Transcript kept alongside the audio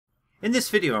In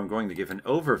this video, I'm going to give an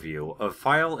overview of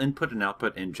file input and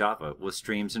output in Java with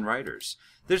streams and writers.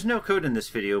 There's no code in this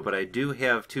video, but I do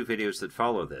have two videos that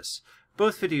follow this.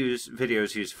 Both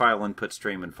videos use file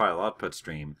InputStream and file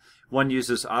OutputStream. One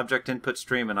uses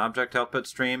ObjectInputStream and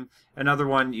ObjectOutputStream. Another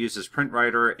one uses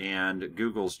PrintWriter and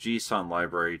Google's Gson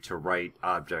library to write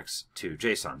objects to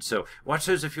JSON. So watch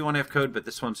those if you want to have code, but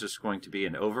this one's just going to be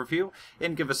an overview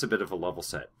and give us a bit of a level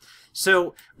set.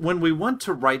 So when we want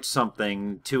to write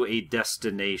something to a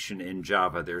destination in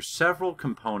Java, there's several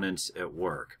components at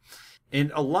work. And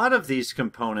a lot of these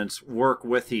components work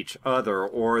with each other,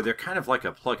 or they're kind of like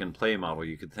a plug-and-play model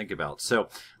you could think about. So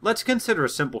let's consider a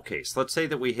simple case. Let's say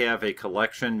that we have a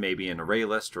collection, maybe an array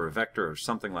list or a vector or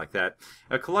something like that,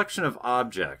 a collection of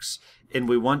objects, and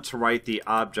we want to write the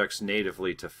objects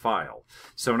natively to file.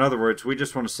 So in other words, we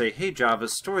just want to say, hey Java,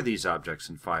 store these objects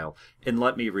in file and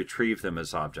let me retrieve them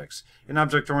as objects. In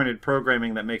object-oriented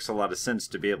programming, that makes a lot of sense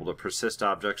to be able to persist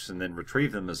objects and then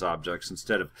retrieve them as objects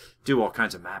instead of do all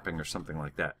kinds of mapping or something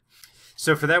like that.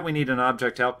 So for that, we need an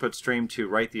object output stream to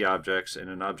write the objects and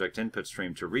an object input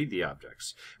stream to read the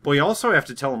objects. But we also have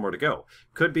to tell them where to go.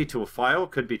 Could be to a file,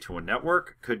 could be to a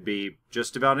network, could be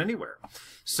just about anywhere.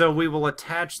 So we will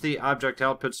attach the object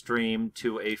output stream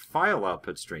to a file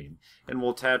output stream, and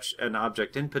we'll attach an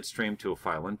object input stream to a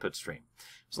file input stream.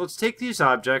 So let's take these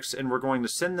objects and we're going to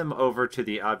send them over to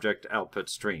the object output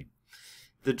stream.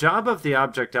 The job of the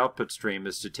object output stream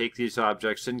is to take these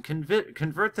objects and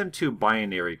convert them to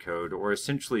binary code, or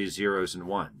essentially zeros and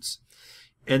ones.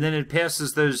 And then it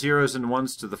passes those zeros and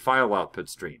ones to the file output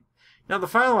stream. Now the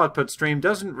file output stream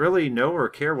doesn't really know or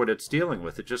care what it's dealing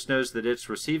with. It just knows that it's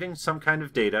receiving some kind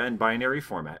of data in binary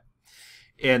format,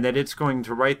 and that it's going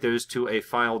to write those to a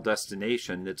file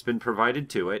destination that's been provided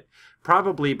to it,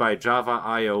 probably by Java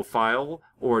IO file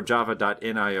or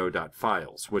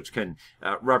java.nio.files, which can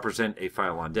represent a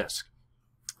file on disk.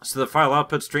 So the file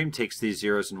output stream takes these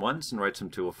zeros and ones and writes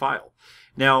them to a file.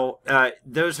 Now,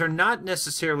 those are not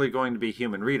necessarily going to be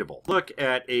human readable. Look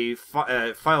at a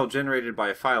file generated by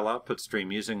a file output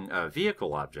stream using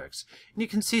vehicle objects, and you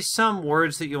can see some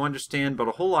words that you understand, but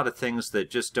a whole lot of things that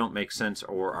just don't make sense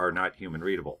or are not human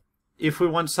readable. If we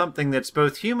want something that's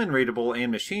both human readable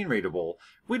and machine readable,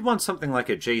 we'd want something like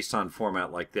a JSON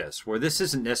format like this, where this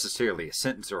isn't necessarily a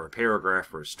sentence or a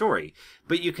paragraph or a story,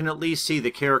 but you can at least see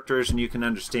the characters and you can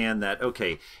understand that,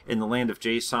 okay, in the land of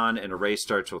JSON, an array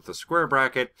starts with a square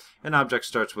bracket, an object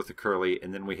starts with a curly,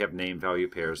 and then we have name-value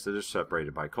pairs that are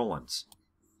separated by colons.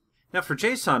 Now for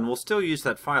JSON, we'll still use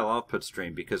that file output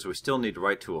stream because we still need to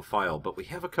write to a file, but we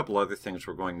have a couple other things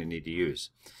we're going to need to use.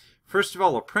 First of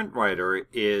all, a PrintWriter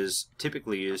is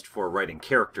typically used for writing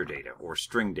character data or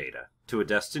string data to a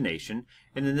destination,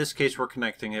 and in this case we're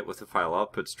connecting it with the file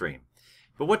output stream.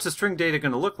 But what's the string data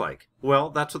going to look like? Well,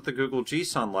 that's what the Google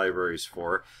Gson library is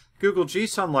for. Google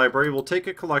Gson library will take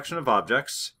a collection of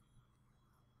objects,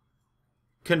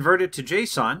 convert it to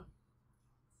JSON,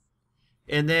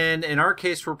 and then in our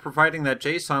case we're providing that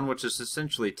JSON, which is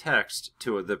essentially text,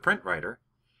 to the PrintWriter,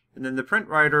 and then the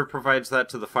PrintWriter provides that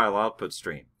to the file output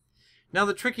stream. Now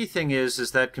the tricky thing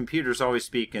is that computers always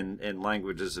speak in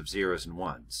languages of zeros and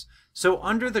ones. So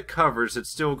under the covers it's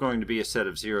still going to be a set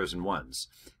of zeros and ones.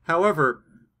 However,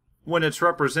 when it's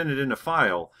represented in a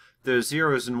file, those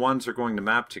zeros and ones are going to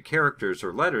map to characters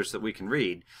or letters that we can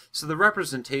read, so the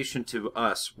representation to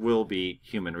us will be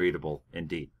human readable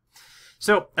indeed.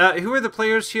 So, who are the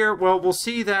players here? Well, we'll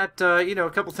see that,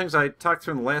 a couple things I talked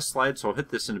through in the last slide, so I'll hit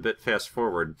this in a bit fast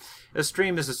forward. A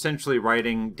stream is essentially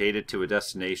writing data to a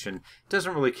destination. It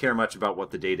doesn't really care much about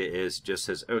what the data is. It just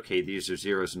says, okay, these are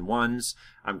zeros and ones.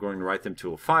 I'm going to write them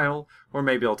to a file, or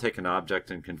maybe I'll take an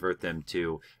object and convert them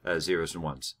to zeros and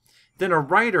ones. Then a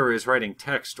writer is writing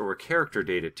text or character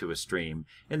data to a stream,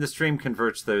 and the stream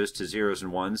converts those to zeros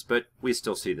and ones, but we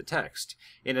still see the text.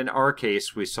 And in our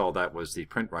case, we saw that was the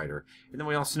PrintWriter. And then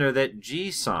we also know that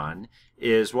Gson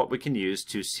is what we can use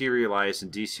to serialize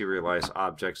and deserialize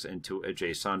objects into a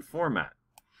JSON format.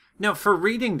 Now for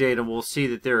reading data, we'll see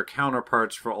that there are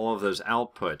counterparts for all of those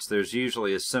outputs. There's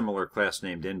usually a similar class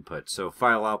named input. So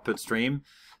file output stream,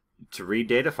 to read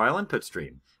data, file input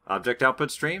stream. Object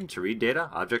output stream, to read data,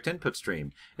 object input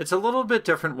stream. It's a little bit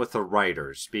different with the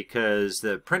writers because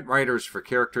the PrintWriter is for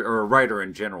character, or a writer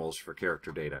in general is for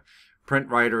character data.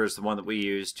 PrintWriter is the one that we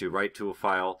use to write to a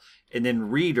file, and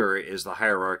then reader is the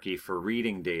hierarchy for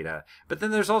reading data. But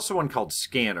then there's also one called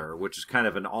scanner, which is kind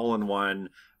of an all-in-one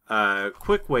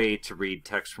quick way to read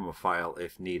text from a file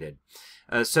if needed.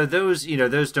 So those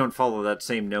don't follow that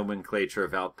same nomenclature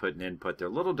of output and input. They're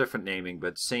a little different naming,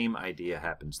 but same idea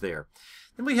happens there.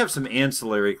 And we have some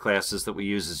ancillary classes that we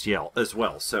use as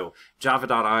well. So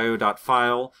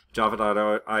java.io.file,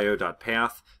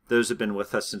 java.io.path, those have been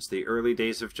with us since the early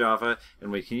days of Java,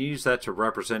 and we can use that to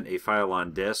represent a file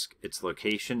on disk, its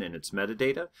location and its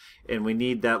metadata, and we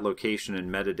need that location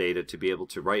and metadata to be able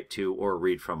to write to or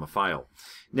read from a file.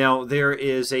 Now, there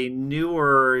is a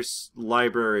newer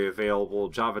library available,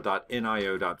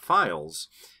 java.nio.files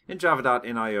and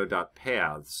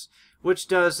java.nio.paths, which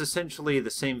does essentially the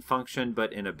same function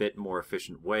but in a bit more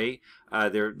efficient way.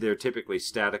 They're typically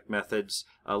static methods,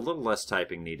 a little less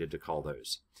typing needed to call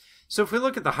those. So if we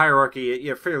look at the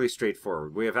hierarchy, fairly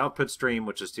straightforward. We have OutputStream,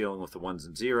 which is dealing with the ones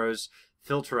and zeros,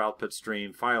 filter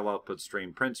OutputStream, file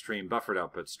OutputStream, PrintStream, buffered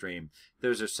OutputStream.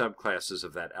 Those are subclasses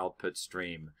of that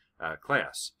OutputStream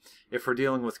class. If we're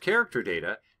dealing with character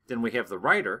data, then we have the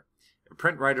writer,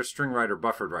 PrintWriter, StringWriter,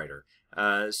 buffered writer.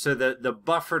 So the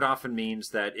buffered often means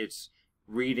that it's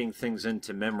reading things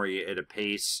into memory at a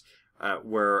pace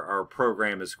where our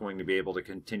program is going to be able to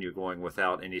continue going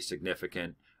without any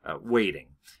significant waiting.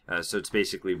 So it's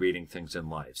basically reading things in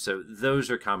live. So those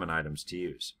are common items to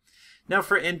use. Now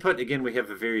for input, again, we have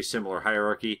a very similar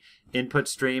hierarchy.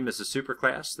 InputStream is a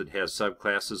superclass that has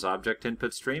subclasses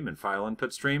ObjectInputStream and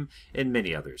FileInputStream and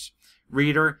many others.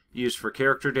 Reader, used for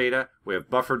character data. We have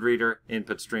buffered reader,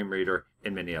 InputStream reader,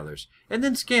 and many others. And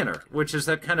then scanner, which is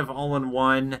that kind of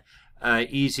all-in-one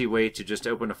easy way to just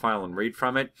open a file and read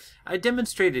from it. I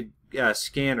demonstrated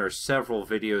scanner several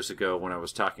videos ago when I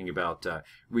was talking about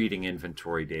reading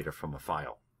inventory data from a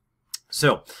file.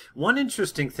 So one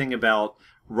interesting thing about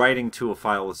writing to a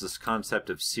file is this concept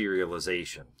of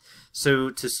serialization. So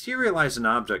to serialize an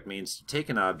object means to take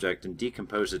an object and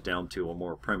decompose it down to a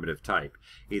more primitive type,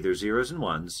 either zeros and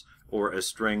ones or a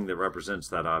string that represents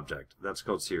that object. That's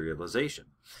called serialization.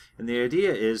 And the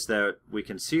idea is that we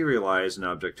can serialize an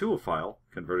object to a file,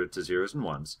 convert it to zeros and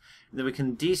ones, and then we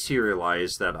can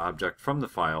deserialize that object from the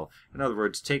file. In other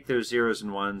words, take those zeros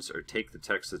and ones or take the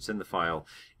text that's in the file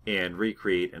and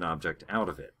recreate an object out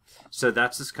of it. So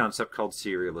that's this concept called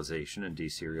serialization and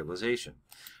deserialization.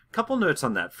 A couple notes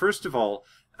on that. First of all,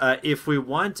 if we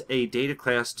want a data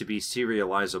class to be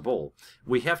serializable,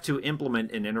 we have to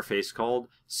implement an interface called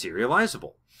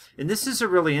Serializable. And this is a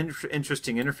really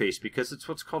interesting interface because it's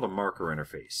what's called a marker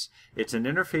interface. It's an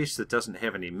interface that doesn't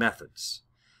have any methods.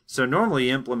 So normally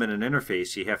you implement an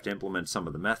interface, you have to implement some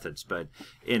of the methods, but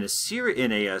in a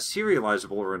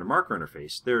serializable or in a marker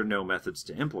interface, there are no methods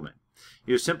to implement.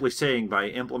 You're simply saying by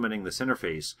implementing this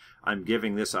interface, I'm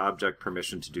giving this object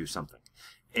permission to do something.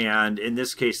 And in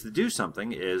this case, the do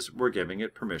something is we're giving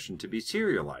it permission to be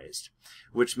serialized,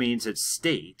 which means its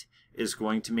state is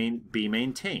going to be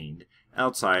maintained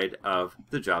outside of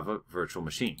the Java virtual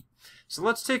machine. So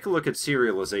let's take a look at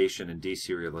serialization and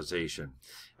deserialization.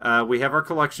 We have our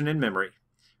collection in memory.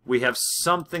 We have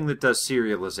something that does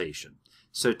serialization.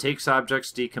 So it takes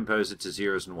objects, decompose it to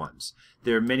zeros and ones.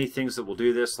 There are many things that will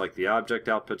do this, like the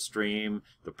ObjectOutputStream,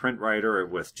 the PrintWriter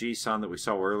with Gson that we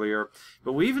saw earlier.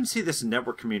 But we even see this in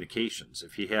network communications.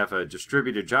 If you have a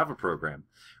distributed Java program,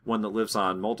 one that lives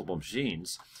on multiple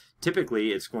machines,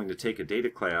 typically it's going to take a data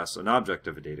class, an object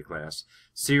of a data class,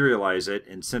 serialize it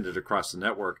and send it across the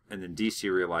network, and then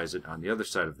deserialize it on the other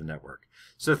side of the network.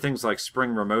 So things like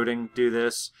Spring Remoting do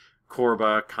this.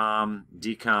 Corba, COM,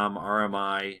 DCOM,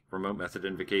 RMI, remote method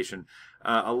invocation,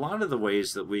 a lot of the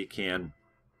ways that we can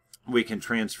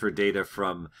transfer data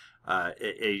from a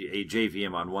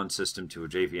JVM on one system to a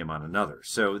JVM on another.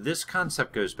 So this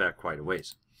concept goes back quite a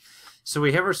ways. So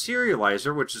we have our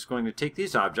serializer, which is going to take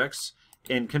these objects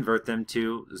and convert them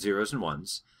to zeros and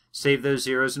ones. Save those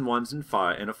zeros and ones in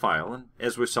a file, and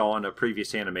as we saw in a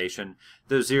previous animation,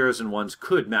 those zeros and ones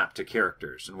could map to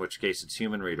characters, in which case it's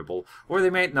human readable, or they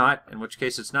might not, in which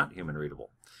case it's not human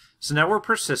readable. So now we're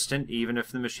persistent even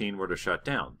if the machine were to shut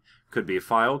down. Could be a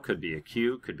file, could be a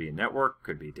queue, could be a network,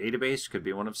 could be a database, could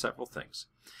be one of several things.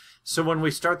 So when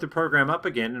we start the program up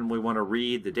again and we want to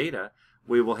read the data,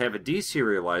 we will have a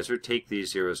deserializer take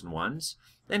these zeros and ones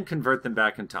and convert them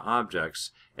back into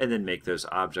objects and then make those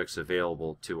objects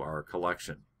available to our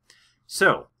collection.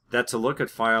 So that's a look at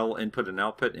file input and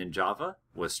output in Java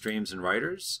with streams and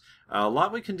writers. A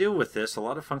lot we can do with this, a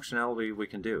lot of functionality we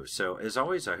can do. So as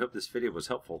always, I hope this video was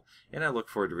helpful and I look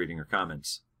forward to reading your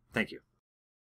comments. Thank you.